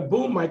you've got a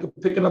boom mic, of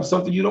picking up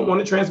something you don't want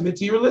to transmit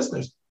to your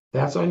listeners.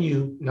 That's on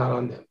you, not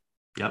on them.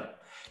 Yep.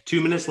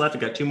 2 minutes left.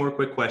 I've got two more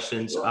quick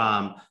questions.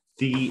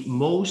 The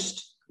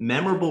most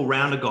memorable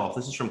round of golf.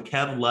 This is from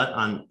Kev Lutt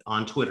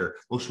on Twitter.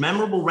 Most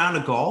memorable round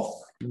of golf,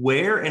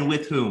 where and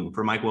with whom,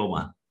 for Mike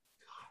Wilbon?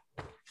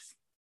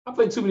 I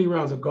played too many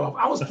rounds of golf.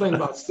 I was playing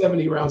about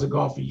 70 rounds of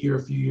golf a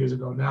few years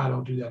ago. Now I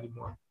don't do that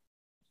anymore.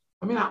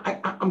 I mean,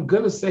 I'm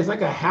going to say, it's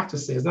like I have to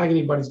say, it's not like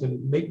anybody's going to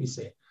make me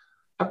say it.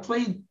 I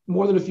played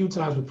more than a few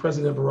times with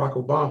President Barack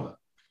Obama.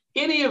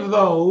 Any of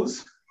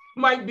those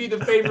might be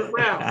the favorite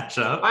round.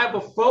 I have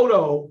a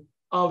photo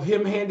of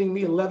him handing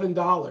me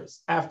 $11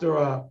 after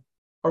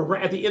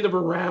at the end of a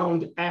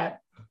round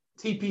at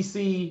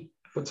TPC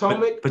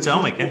Potomac.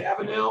 Yeah.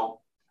 Avenel.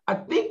 I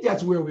think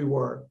that's where we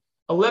were.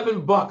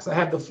 $11. I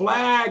have the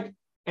flag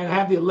and I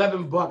have the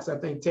 $11, I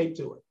think, taped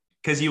to it.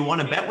 Because you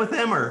want to bet with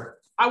him, or?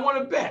 I want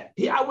to bet.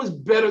 I was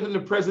better than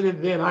the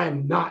president then. I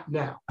am not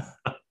now.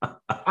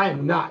 I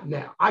am not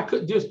now.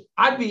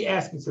 I'd be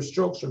asking for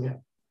strokes from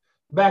him.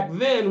 Back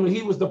then, when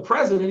he was the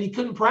president, he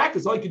couldn't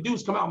practice. All he could do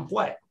was come out and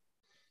play.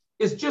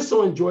 It's just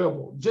so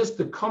enjoyable. Just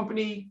the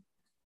company.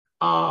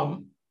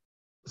 Someone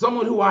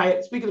who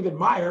speaking of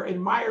admire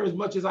as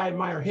much as I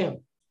admire him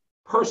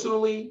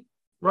personally,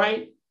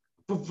 right?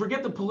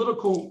 Forget the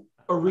political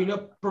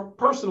arena,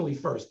 personally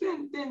first,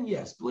 then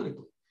yes,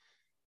 politically.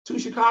 Two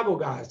Chicago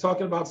guys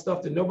talking about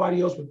stuff that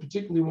nobody else would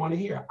particularly want to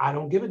hear. I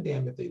don't give a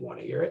damn if they want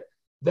to hear it.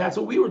 That's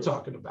what we were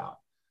talking about.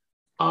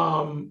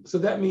 So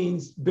that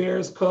means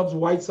Bears, Cubs,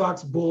 White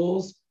Sox,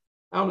 Bulls.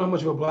 I don't know how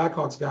much of a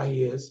Blackhawks guy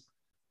he is.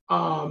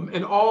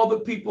 And all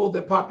the people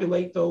that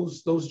populate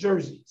those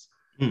jerseys.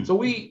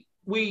 So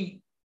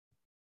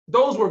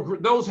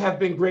those have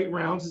been great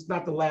rounds. It's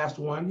not the last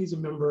one. He's a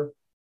member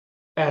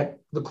at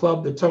the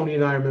club that Tony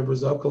and I are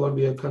members of,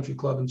 Columbia Country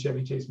Club in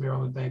Chevy Chase,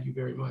 Maryland. Thank you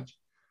very much.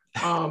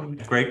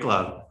 Great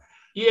club.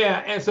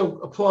 Yeah, and so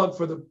a plug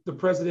for the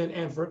president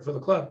and for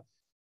the club.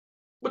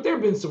 But there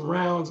have been some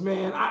rounds,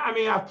 man.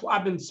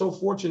 I've been so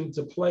fortunate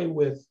to play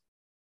with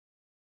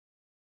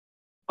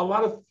a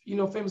lot of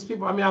famous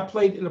people. I mean, I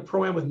played in a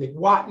pro-am with Nick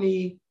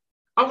Watney.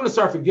 I'm going to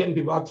start forgetting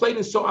people. I played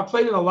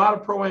in a lot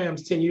of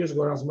pro-ams 10 years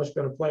ago, and I was a much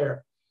better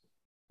player.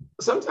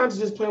 Sometimes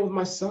just playing with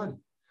my son.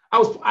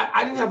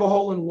 I didn't have a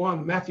hole in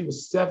one. Matthew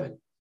was 7.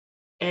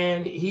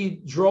 And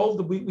he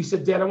drove we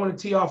said, Dad, I want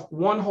to tee off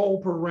one hole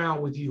per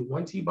round with you,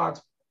 one tee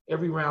box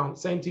every round,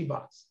 same tee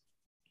box,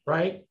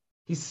 right?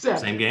 He's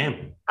 7. Same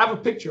game. I have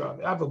a picture of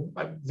it. I have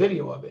a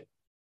video of it.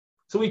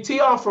 So we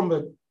tee off from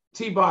a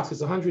tee box.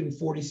 It's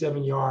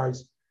 147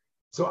 yards.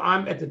 So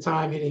I'm at the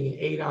time hitting an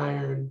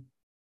 8-iron.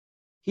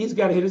 He's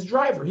got to hit his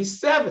driver. He's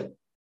 7.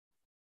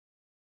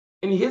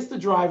 And he hits the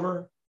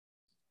driver,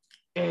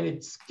 and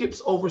it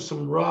skips over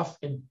some rough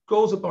and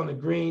goes up on the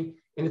green,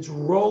 and it's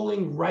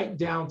rolling right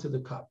down to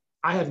the cup.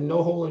 I have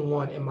no hole in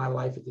one in my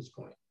life at this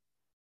point.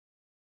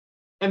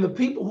 And the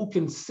people who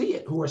can see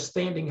it, who are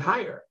standing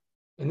higher,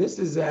 and this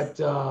is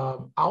at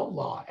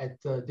Outlaw at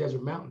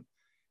Desert Mountain,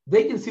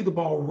 they can see the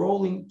ball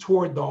rolling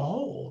toward the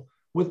hole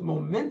with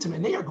momentum,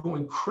 and they are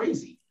going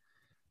crazy.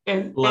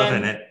 And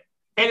loving it.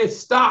 And it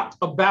stopped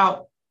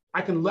about,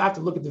 I have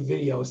to look at the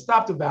video. It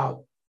stopped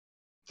about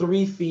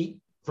 3 feet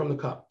from the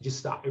cup. It just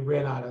stopped. It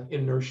ran out of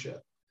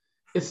inertia.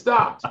 It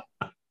stopped.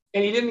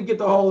 And he didn't get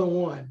the hole in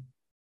one.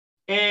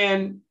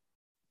 And,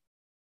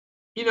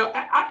 you know,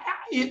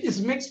 it's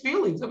mixed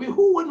feelings. I mean,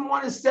 who wouldn't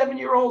want his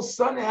 7-year-old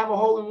son to have a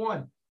hole in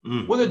one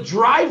with a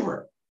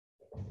driver,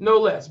 no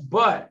less?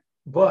 But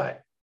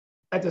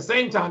at the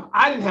same time,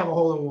 I didn't have a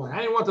hole in one.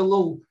 I didn't want the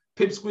little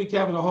pipsqueak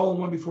having a hole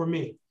in one before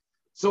me.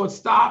 So it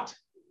stopped.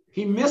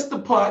 He missed the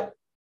putt.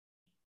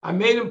 I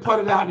made him putt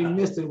it out, and he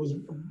missed it. It was a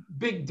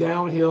big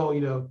downhill,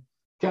 you know,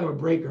 kind of a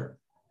breaker.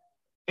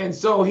 And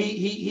so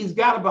he's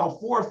got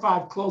about 4 or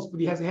 5 close, but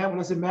he hasn't had one.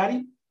 I said,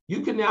 Matty,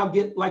 you can now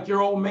get like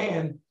your old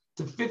man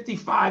to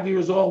 55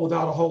 years old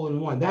without a hole in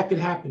one. That could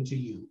happen to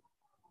you,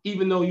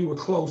 even though you were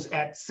close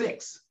at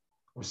 6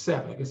 or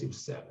 7. I guess he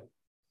was 7.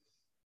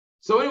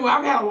 So anyway,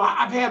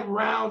 I've had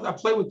rounds. I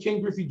played with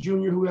Ken Griffey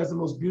Jr., who has the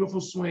most beautiful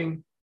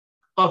swing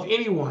of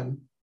anyone.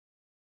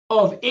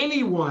 Those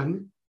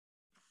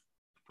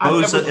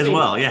as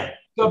well, yeah.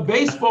 The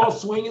baseball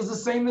swing is the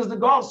same as the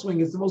golf swing.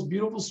 It's the most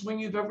beautiful swing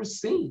you've ever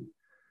seen.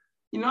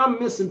 You know, I'm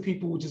missing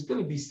people, which is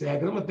going to be sad,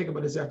 because I'm going to think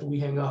about this after we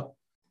hang up,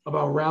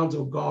 about rounds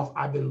of golf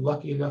I've been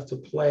lucky enough to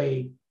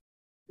play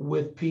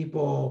with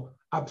people.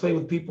 I play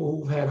with people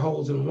who've had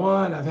holes in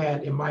one. I've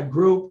had in my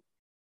group.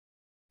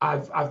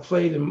 I've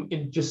played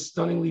in just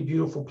stunningly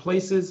beautiful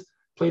places.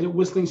 Played at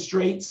Whistling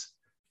Straits,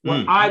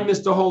 where I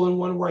missed a hole in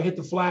one where I hit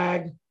the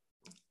flag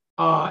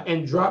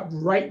and dropped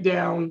right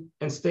down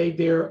and stayed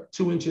there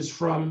 2 inches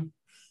from.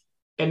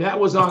 And that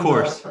was on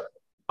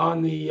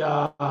the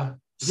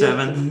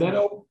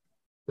 7th.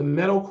 The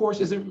Meadow course.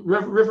 Is it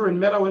River and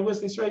Meadow in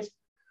Whistling Straits?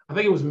 I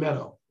think it was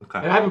Meadow. Okay.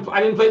 And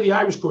I didn't play the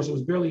Irish course. It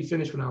was barely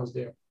finished when I was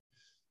there.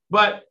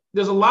 But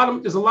there's a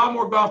lot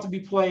more golf to be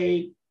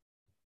played,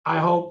 I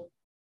hope.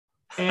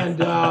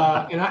 And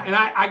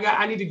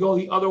I need to go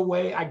the other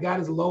way. I got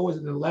as low as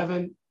an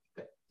 11,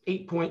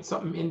 8 point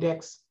something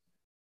index.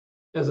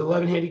 There's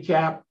 11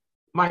 handicap.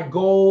 My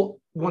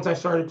goal once I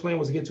started playing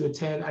was to get to a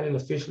 10. I didn't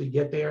officially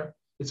get there.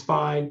 It's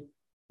fine.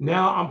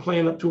 Now I'm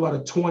playing up to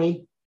about a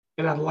 20,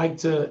 and I'd like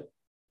to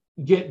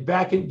get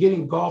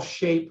in golf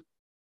shape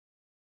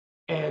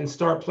and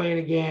start playing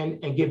again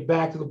and get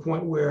back to the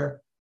point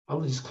where I'll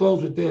just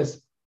close with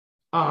this.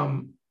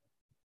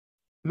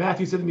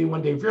 Matthew said to me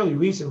one day, fairly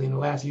recently in the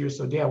last year or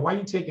so, Dad, why are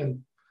you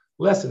taking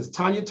lessons?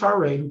 Tanya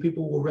Tare, who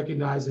people will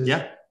recognize as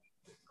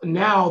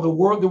now the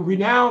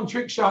renowned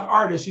trick shot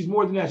artist. She's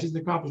more than that. She's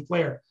an accomplished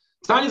player.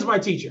 Tanya's my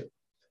teacher.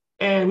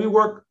 And we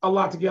work a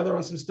lot together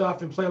on some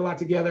stuff and play a lot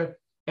together.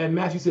 And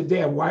Matthew said,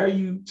 Dad, why are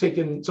you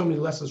taking so many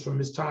lessons from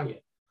Miss Tanya?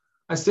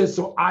 I said,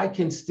 so I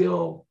can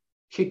still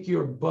kick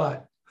your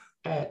butt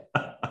at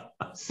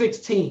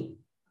 16.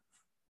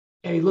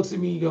 And he looks at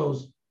me, he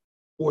goes,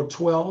 or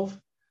 12.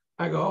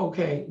 I go,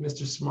 okay,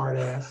 Mr.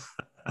 Smartass.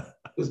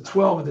 It was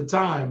 12 at the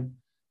time.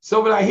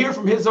 So when I hear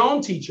from his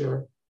own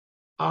teacher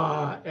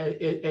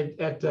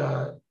at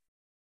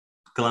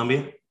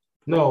Columbia?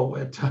 No,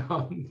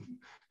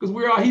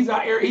 because he's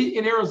out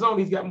in Arizona.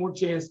 He's got more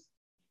chance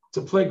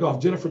to play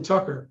golf. Jennifer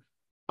Tucker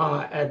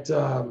at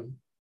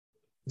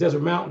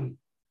Desert Mountain.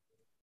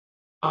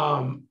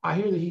 I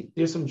hear that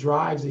there's some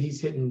drives that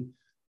he's hitting,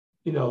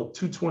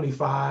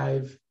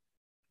 225,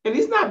 and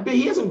he's not big.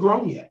 He hasn't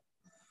grown yet.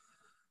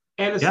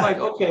 And it's like,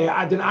 okay,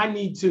 I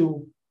need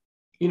to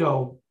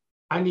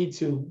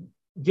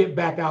get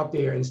back out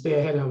there and stay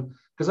ahead of him,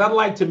 because I'd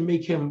like to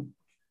make him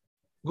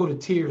go to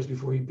tears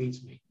before he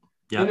beats me.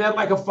 Isn't that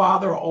like a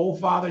father or old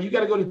father? You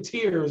got to go to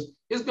tears.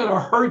 It's going to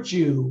hurt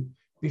you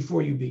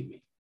before you beat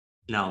me.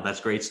 No, that's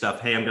great stuff.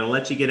 Hey, I'm going to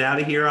let you get out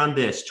of here on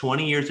this.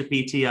 20 years of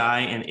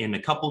PTI, and in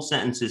a couple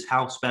sentences,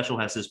 how special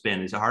has this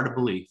been? Is it hard to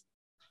believe?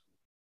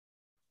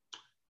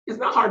 It's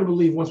not hard to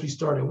believe once we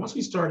started. Once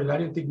we started, I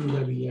didn't think we were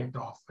going to be yanked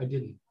off. I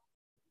didn't.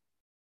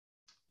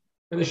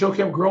 And the show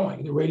kept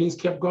growing. The ratings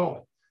kept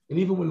going. And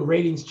even when the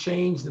ratings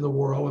changed in the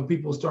world, when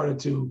people started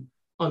to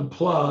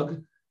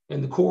unplug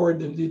and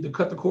the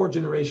cut the cord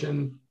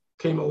generation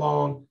came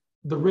along,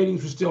 the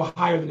ratings were still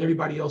higher than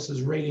everybody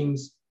else's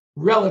ratings,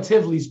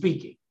 relatively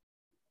speaking,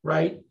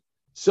 right?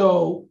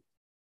 So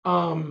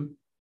as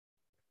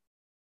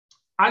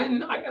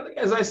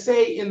I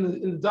say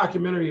in the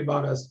documentary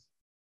about us,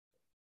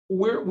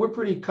 we're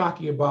pretty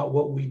cocky about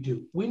what we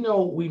do. We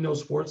know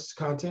sports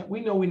content. We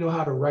know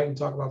how to write and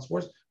talk about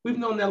sports. We've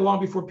known that long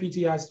before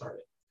PTI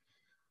started.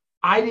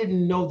 I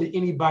didn't know that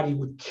anybody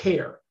would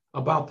care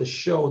about the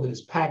show that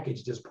is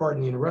packaged as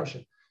Pardon the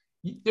Interruption.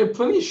 There are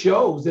plenty of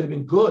shows that have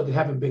been good that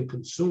haven't been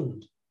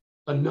consumed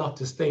enough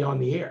to stay on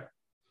the air.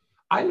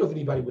 I didn't know if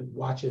anybody would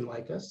watch it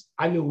like us.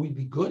 I knew we'd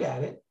be good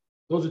at it.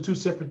 Those are two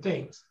separate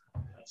things.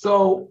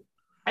 So,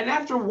 and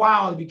after a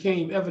while, it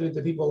became evident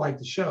that people liked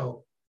the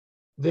show.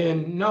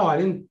 Then no, I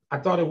didn't. I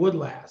thought it would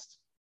last.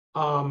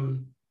 I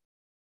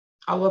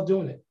love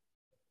doing it.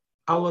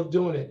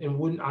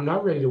 And I'm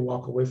not ready to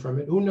walk away from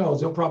it. Who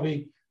knows? They'll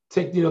probably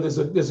take, there's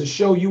a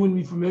show you wouldn't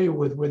be familiar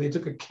with where they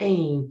took a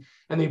cane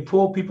and they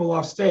pulled people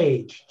off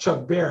stage,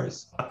 Chuck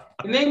Barris.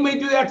 And they may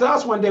do that to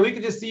us one day. We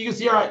could just see, you can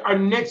see our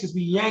necks just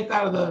be yanked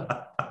out of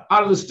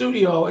the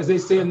studio as they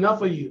say,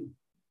 enough of you.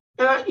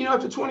 And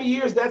after 20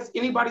 years, that's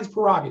anybody's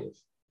prerogative.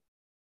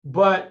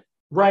 But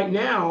right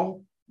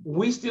now,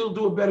 we still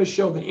do a better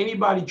show than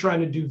anybody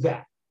trying to do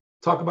that.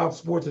 Talk about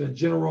sports in a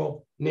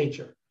general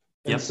nature.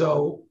 And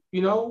so,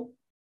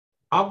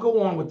 I'll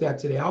go on with that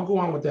today. I'll go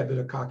on with that bit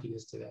of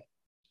cockiness today.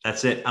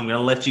 That's it. I'm going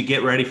to let you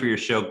get ready for your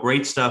show.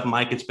 Great stuff,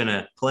 Mike. It's been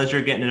a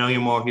pleasure getting to know you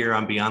more here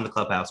on Beyond the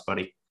Clubhouse,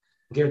 buddy.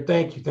 Garrett,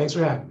 thank you. Thanks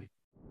for having me.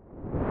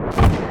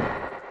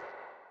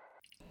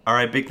 All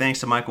right, big thanks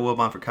to Michael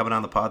Wilbon for coming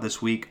on the pod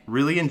this week.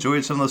 Really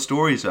enjoyed some of those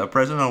stories.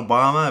 President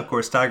Obama, of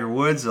course, Tiger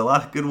Woods, a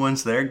lot of good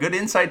ones there. Good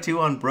insight, too,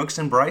 on Brooks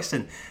and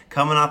Bryson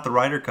coming off the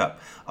Ryder Cup.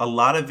 A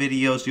lot of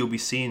videos you'll be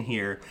seeing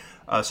here,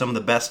 some of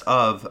the best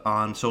of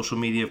on social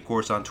media, of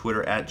course, on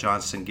Twitter at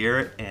Johnston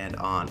Garrett and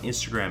on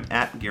Instagram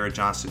at Garrett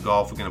Johnston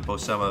Golf. We're going to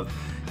post some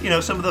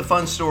of the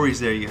fun stories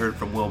there you heard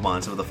from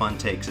Wilbon, some of the fun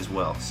takes as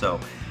well. So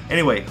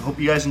anyway, hope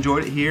you guys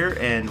enjoyed it here,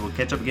 and we'll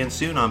catch up again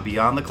soon on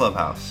Beyond the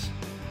Clubhouse.